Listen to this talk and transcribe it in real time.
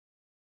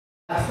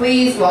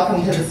Please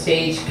welcome to the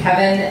stage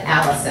Kevin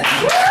Allison.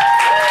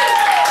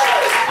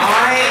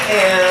 I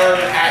am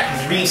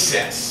at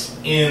recess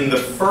in the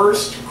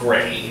first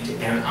grade,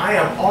 and I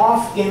am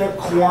off in a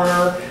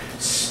corner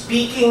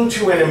speaking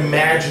to an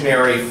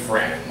imaginary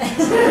friend.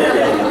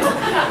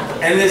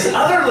 And this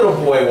other little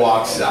boy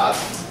walks up,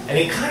 and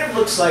he kind of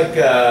looks like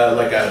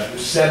a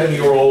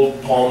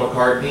 7-year-old Paul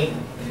McCartney.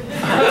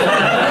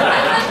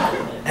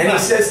 And he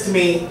says to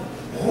me,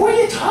 "Who are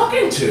you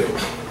talking to?"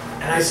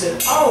 And I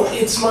said, "Oh,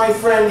 it's my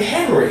friend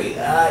Henry.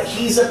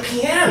 He's a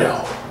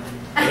piano."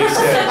 And he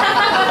said,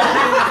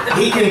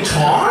 "He can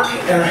talk?"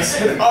 And I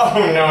said, "Oh,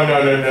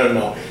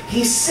 no.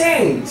 He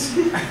sings."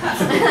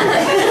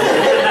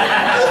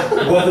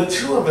 Well, the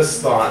two of us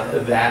thought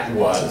that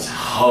was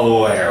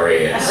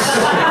hilarious.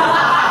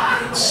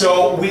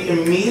 So we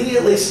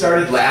immediately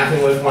started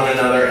laughing with one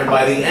another, and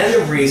by the end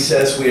of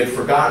recess, we had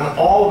forgotten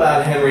all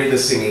about Henry the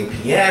singing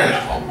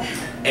piano,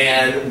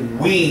 and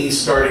we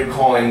started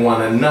calling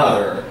one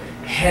another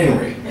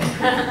Henry.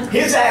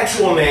 His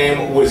actual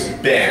name was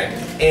Ben,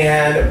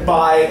 and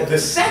by the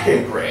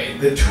second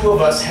grade, the two of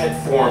us had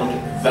formed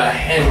the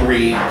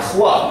Henry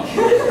Club.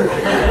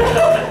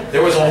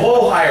 There was a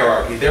whole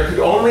hierarchy. There could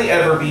only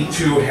ever be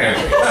 2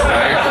 Henrys,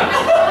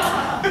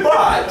 right?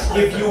 But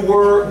if you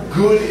were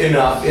good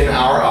enough in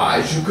our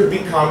eyes, you could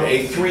become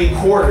a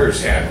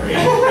 3/4 Henry,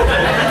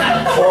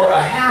 or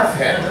a half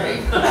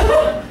Henry,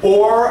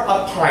 or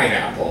a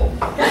pineapple.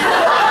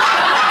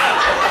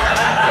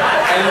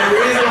 And the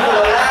reason for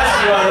the last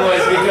one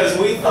was because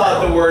we thought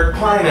the word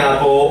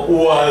pineapple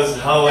was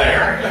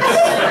hilarious.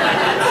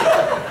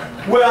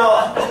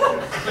 Well,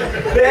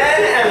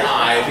 Ben and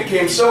I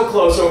became so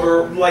close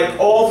over,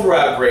 all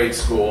throughout grade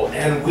school,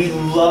 and we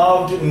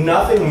loved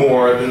nothing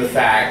more than the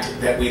fact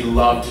that we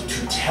loved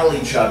to tell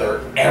each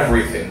other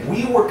everything.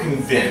 We were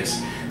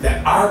convinced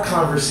that our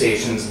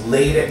conversations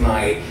late at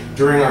night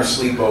during our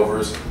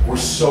sleepovers were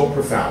so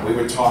profound. We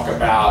would talk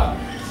about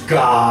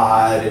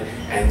God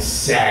and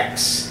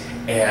sex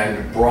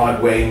and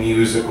Broadway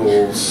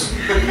musicals.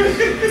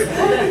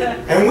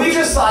 And we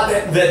just thought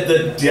that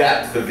the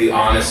depth of the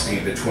honesty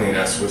between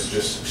us was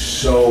just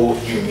so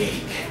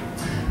unique.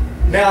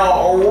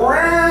 Now,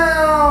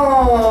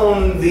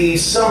 around the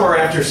summer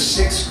after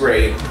 6th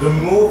grade, the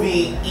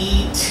movie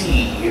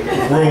E.T.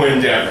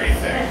 ruined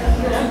everything.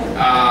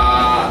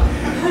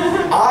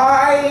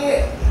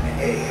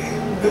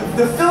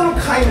 The film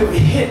kind of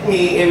hit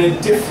me in a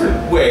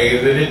different way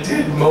than it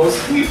did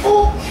most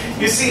people.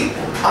 You see,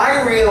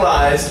 I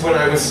realized when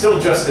I was still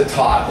just a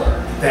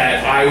toddler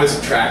that I was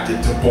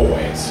attracted to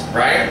boys,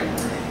 right?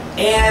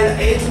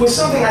 And it was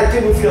something I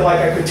didn't feel like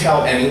I could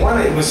tell anyone.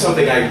 It was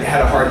something I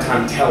had a hard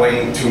time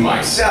telling to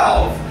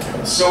myself.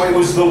 So it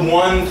was the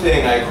one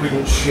thing I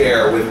couldn't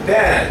share with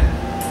Ben.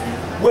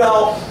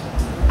 Well,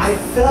 I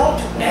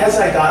felt as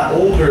I got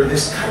older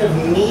this kind of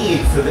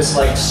need for this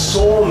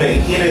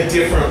soulmate in a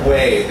different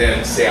way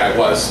than, say, I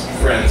was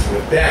friends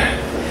with Ben.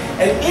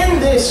 And in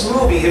this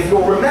movie, if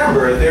you'll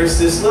remember, there's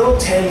this little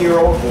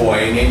 10-year-old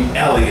boy named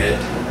Elliot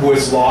who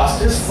has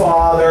lost his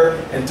father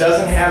and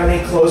doesn't have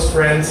any close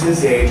friends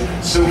his age,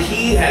 so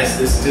he has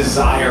this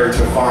desire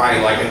to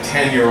find a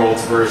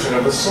 10-year-old's version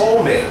of a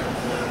soulmate.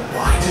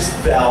 Well, I just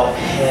fell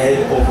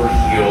head over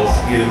heels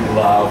in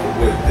love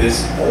with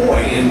this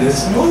boy in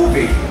this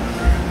movie.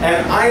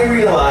 And I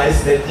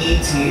realized that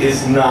E.T.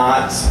 is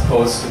not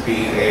supposed to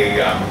be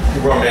a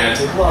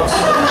romantic love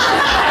story.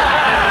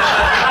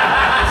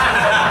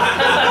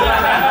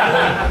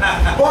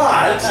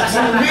 But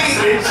to me,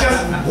 it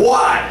just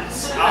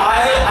was.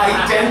 I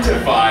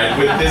identified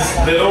with this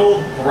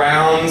little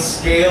brown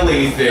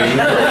scaly thing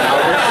from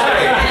outer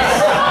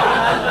space.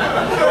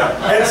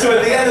 And so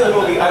at the end of the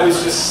movie, I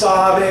was just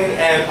sobbing,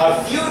 and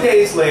a few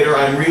days later,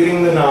 I'm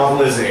reading the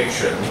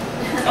novelization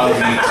of E.T.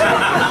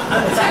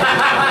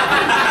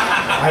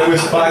 I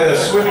was by the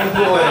swimming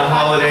pool in a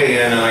Holiday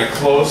Inn, and I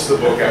closed the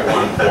book at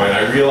one point.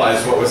 I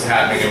realized what was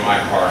happening in my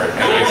heart,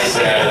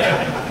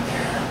 and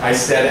I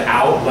said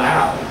out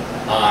loud,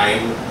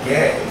 "I'm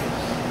gay."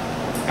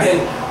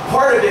 And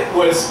part of it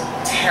was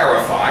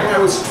terrifying. I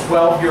was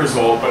 12 years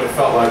old, but it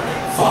felt like,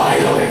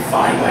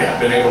 finally, I've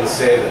been able to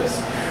say this.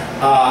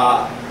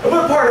 But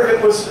part of it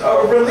was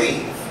a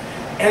relief.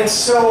 And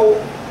so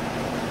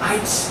I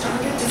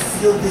started to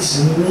feel this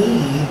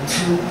need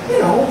to,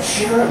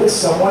 share it with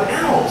someone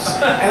else.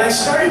 And I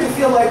started to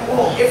feel like,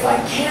 well, if I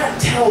can't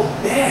tell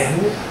Ben,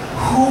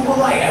 who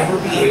will I ever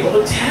be able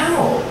to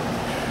tell?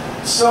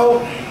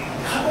 So a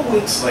couple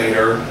weeks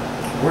later,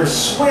 we're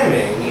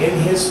swimming in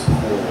his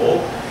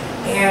pool,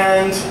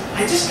 and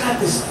I just got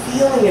this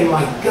feeling in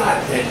my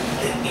gut that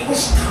it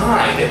was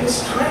time. It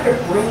was time to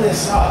bring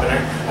this up.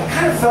 And I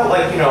kind of felt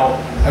like,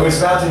 I was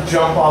about to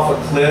jump off a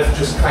cliff,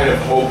 just kind of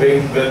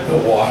hoping that the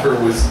water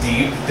was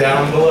deep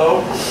down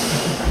below.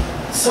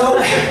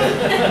 So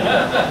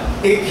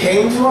it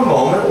came to a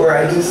moment where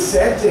I just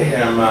said to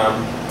him, about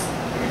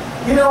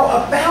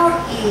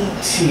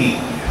E.T.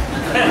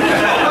 I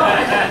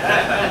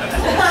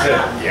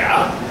said,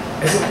 "Yeah."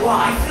 I said, "Well,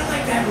 I feel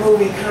like that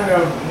movie kind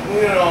of,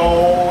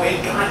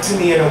 it got to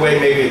me in a way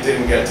maybe it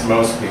didn't get to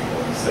most people."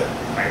 said,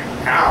 like,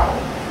 how?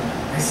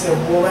 I said,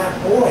 well, that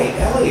boy,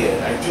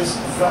 Elliot, I just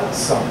felt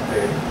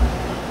something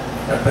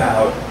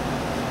about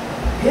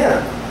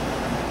him.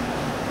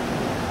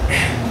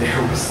 And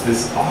there was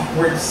this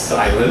awkward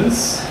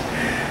silence,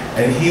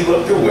 and he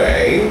looked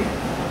away,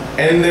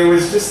 and there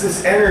was just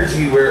this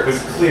energy where it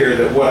was clear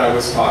that what I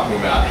was talking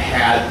about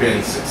had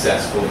been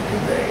successfully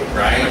conveyed,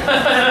 right?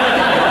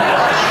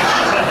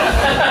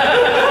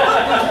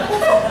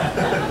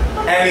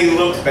 And he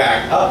looked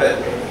back up at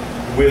me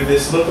with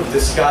this look of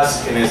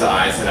disgust in his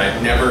eyes that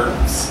I'd never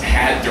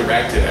had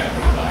directed at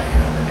me by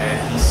him.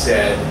 And he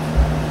said,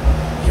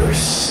 "You're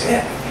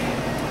sick."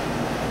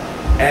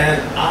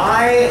 And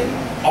I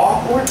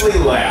awkwardly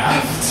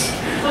laughed.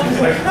 I was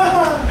like,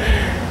 "Haha."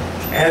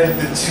 And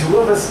the two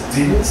of us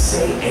didn't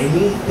say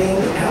anything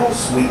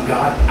else. We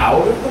got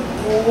out of the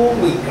pool,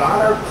 we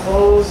got our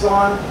clothes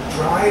on,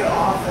 dried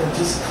off, and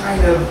just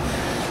kind of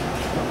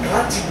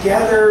got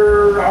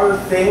together our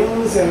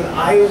things, and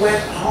I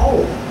went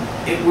home.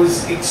 It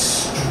was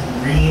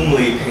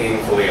extremely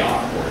painfully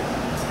awkward.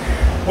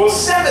 Well,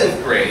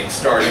 7th grade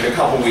started a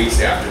couple weeks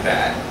after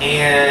that,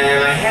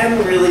 and I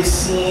hadn't really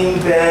seen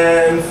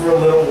Ben for a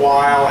little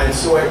while, and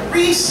so at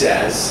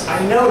recess, I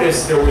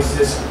noticed there was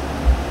this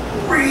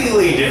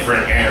really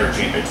different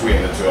energy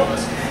between the two of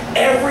us.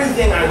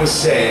 Everything I was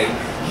saying,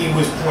 he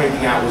was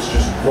pointing out was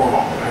just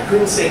wrong. I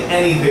couldn't say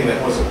anything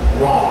that wasn't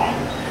wrong.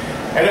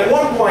 And at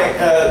one point,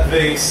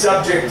 the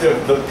subject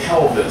of the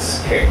pelvis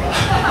came up.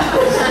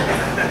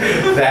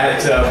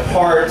 That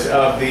part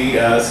of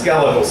the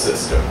skeletal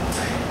system.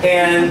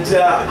 And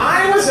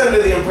I was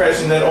under the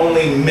impression that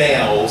only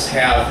males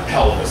have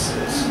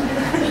pelvises.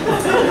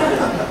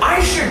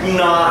 I should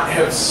not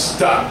have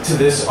stuck to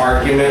this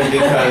argument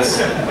because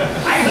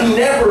I've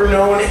never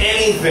known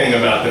anything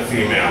about the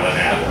female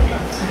anatomy.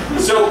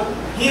 So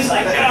he's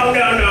like,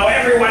 no,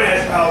 everyone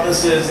has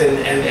pelvises,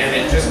 and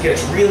it just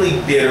gets really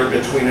bitter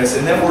between us.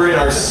 And then we're in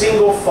our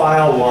single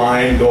file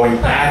line going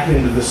back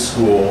into the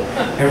school,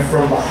 and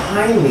from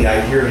behind me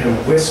I hear him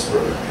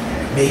whisper,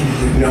 "Maybe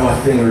you'd know a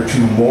thing or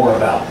two more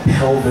about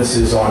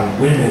pelvises on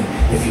women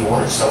if you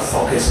weren't so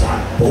focused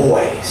on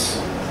boys."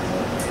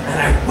 And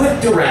I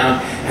whipped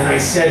around and I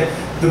said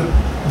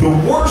the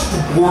worst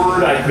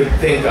word I could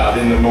think of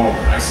in the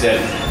moment. I said,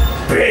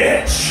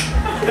 "Bitch."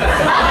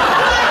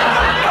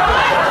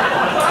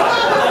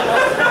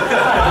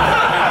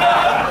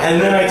 And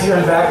then I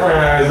turned back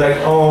around and I was like,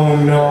 oh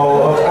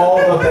no, of all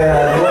the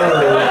bad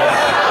words,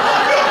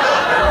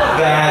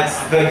 that's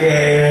the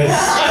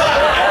gayest.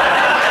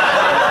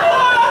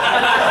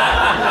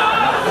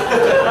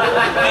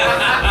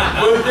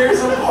 But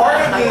there's a part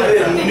of me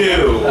that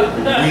knew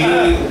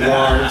we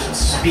weren't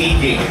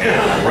speaking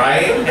now,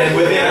 right? And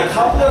within a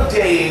couple of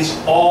days,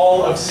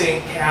 all of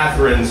St.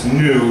 Catherine's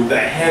knew the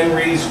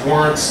Henrys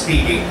weren't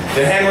speaking.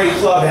 The Henry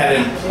Club had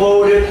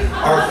imploded.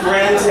 Our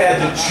friends had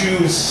to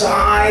choose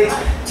sides.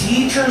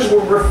 Teachers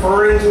were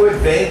referring to it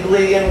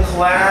vaguely in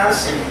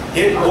class.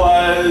 It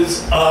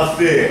was a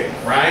thing,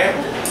 right?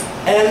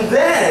 And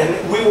then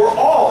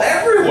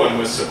everyone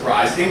was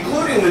surprised,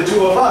 including the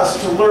two of us,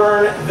 to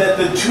learn that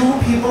the two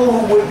people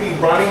who would be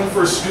running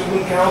for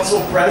student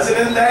council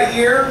president that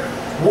year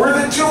were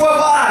the two of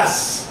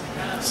us.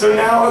 So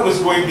now it was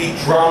going to be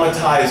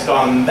dramatized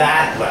on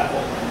that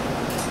level.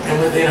 And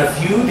within a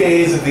few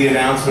days of the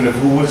announcement of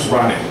who was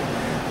running,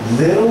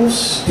 little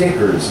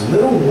stickers,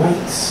 little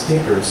white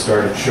stickers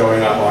started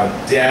showing up on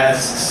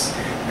desks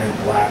and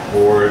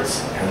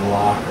blackboards and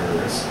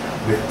lockers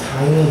with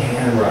tiny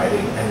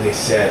handwriting, and they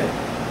said,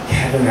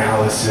 "Kevin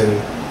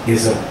Allison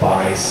is a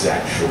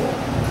bisexual."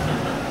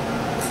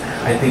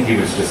 I think he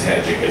was just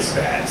hedging his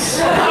bets.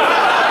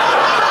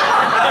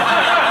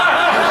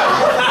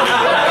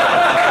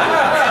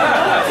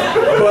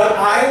 But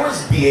I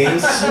was being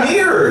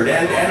smeared,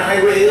 and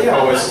I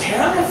was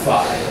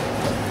terrified.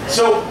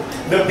 So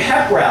the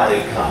pep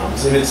rally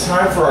comes, and it's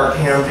time for our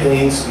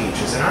campaign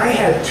speeches, and I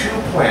had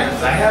two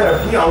plans. I had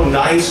a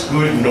nice,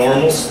 good,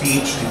 normal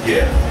speech to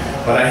give,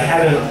 but I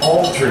had an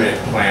alternate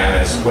plan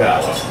as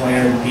well, a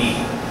plan B.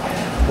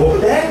 Well,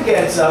 Ben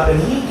gets up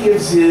and he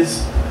gives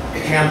his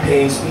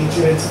campaign speech,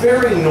 and it's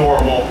very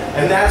normal,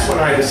 and that's when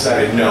I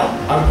decided, no,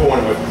 I'm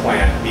going with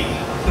plan B.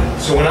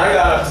 So when I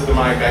got up to the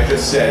mic, I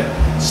just said,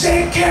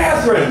 "St.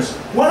 Catherine's,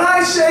 when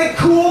I say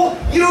cool,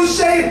 you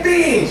say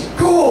beans.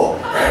 Cool.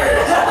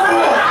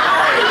 Cool.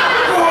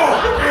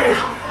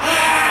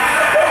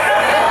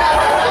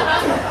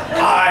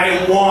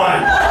 I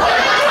won.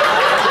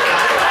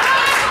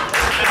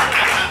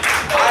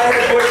 I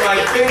had put my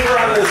finger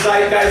on the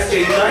zeitgeist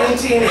in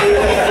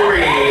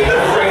 1983. The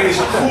phrase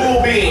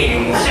 "cool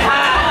beans"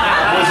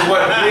 was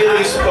what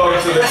really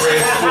spoke to the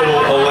grade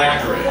school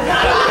electorate.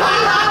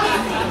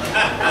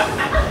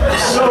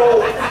 So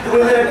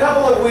within a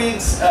couple of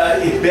weeks,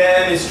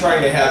 Ben is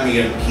trying to have me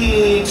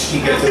impeached. He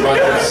gets a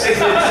bunch of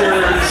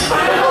signatures.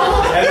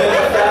 And then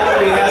the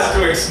faculty has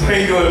to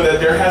explain to him that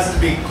there has to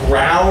be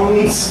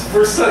grounds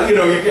for some, you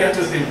can't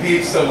just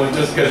impeach someone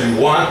just because you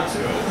want to.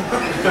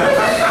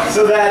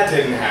 So that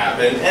didn't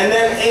happen. And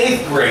then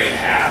 8th grade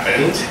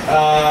happened.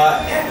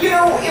 And you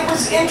know, it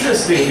was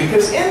interesting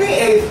because in the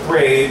 8th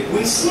grade,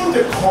 we seemed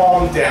to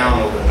calm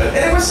down a little bit.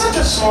 And it was such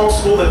a small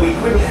school that we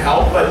couldn't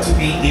help but to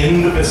be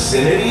in the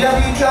vicinity of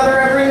each other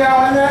every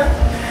now and then.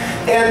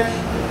 And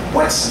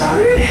what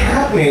started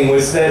happening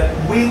was that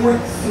we would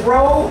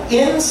throw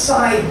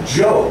inside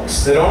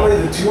jokes that only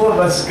the two of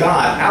us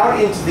got out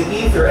into the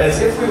ether as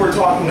if we were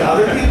talking to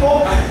other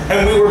people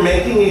and we were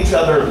making each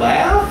other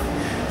laugh.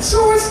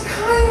 So it's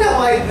kind of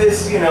like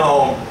this, you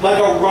know, like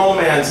a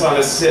romance on a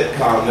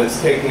sitcom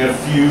that's taking a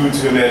few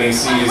too many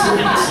seasons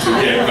to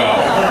get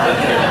going.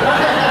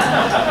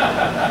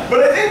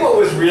 But I think what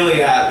was really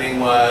happening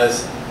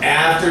was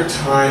after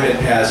time had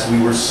passed, we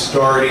were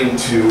starting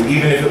to,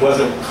 even if it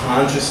wasn't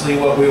consciously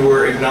what we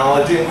were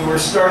acknowledging, we were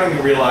starting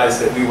to realize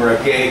that we were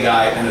a gay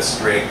guy and a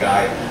straight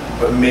guy,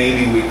 but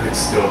maybe we could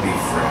still be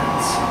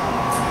friends.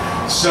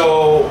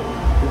 So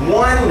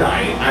one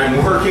night,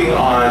 I'm working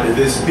on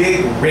this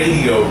big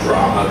radio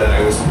drama that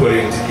I was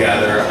putting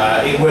together.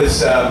 It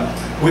was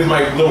with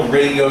my little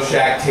Radio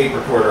Shack tape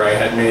recorder. I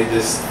had made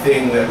this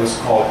thing that was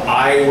called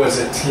I Was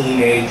a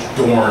Teenage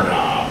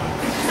Doorknob.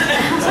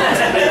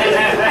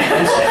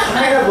 It's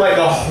kind of like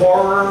a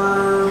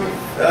horror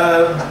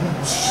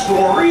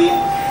story,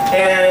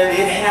 and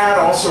it had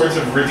all sorts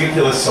of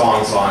ridiculous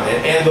songs on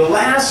it. And the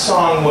last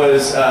song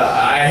was,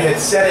 I had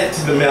set it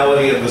to the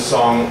melody of the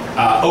song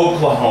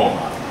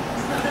Oklahoma.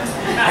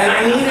 And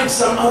I needed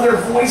some other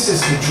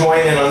voices to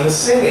join in on the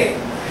singing.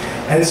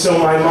 And so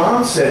my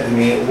mom said to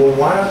me, well,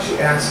 why don't you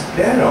ask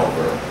Ben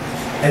over?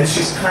 And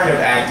she's kind of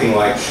acting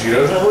like she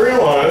doesn't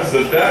realize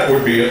that that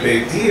would be a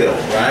big deal,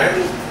 right?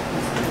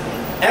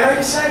 And I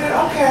decided,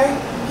 okay,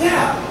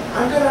 yeah,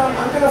 I'm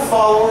gonna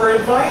follow her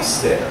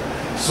advice there.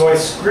 So I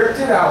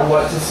scripted out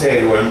what to say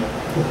to him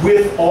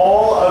with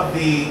all of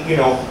the, you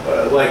know,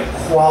 like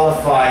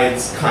qualified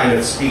kind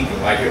of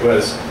speaking, like it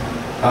was,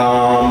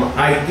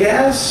 I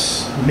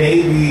guess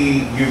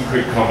maybe you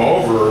could come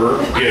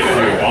over if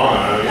you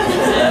want,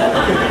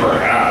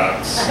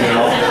 perhaps, you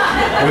know,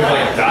 with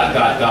like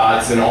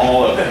dots and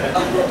all of it.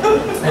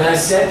 And I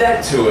said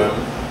that to him,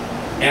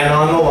 and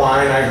on the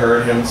line I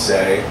heard him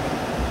say,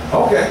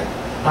 okay,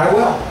 I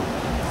will.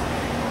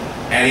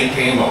 And he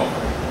came over.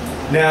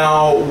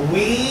 Now,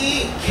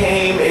 we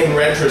came in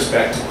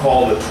retrospect to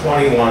call the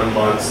 21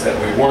 months that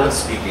we weren't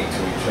speaking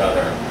to each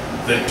other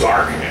the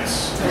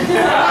darkness.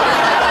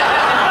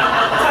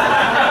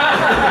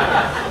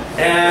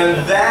 And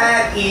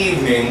that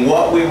evening,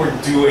 what we were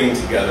doing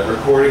together,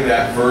 recording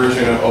that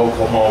version of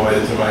Oklahoma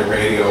into my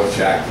Radio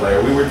Shack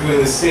player, we were doing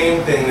the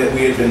same thing that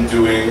we had been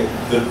doing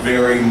the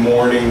very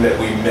morning that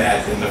we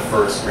met in the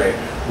 1st grade.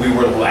 We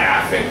were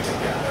laughing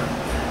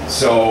together.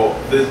 So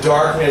the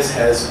darkness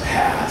has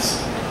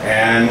passed,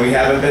 and we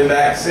haven't been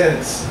back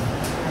since.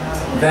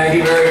 Thank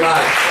you very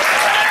much.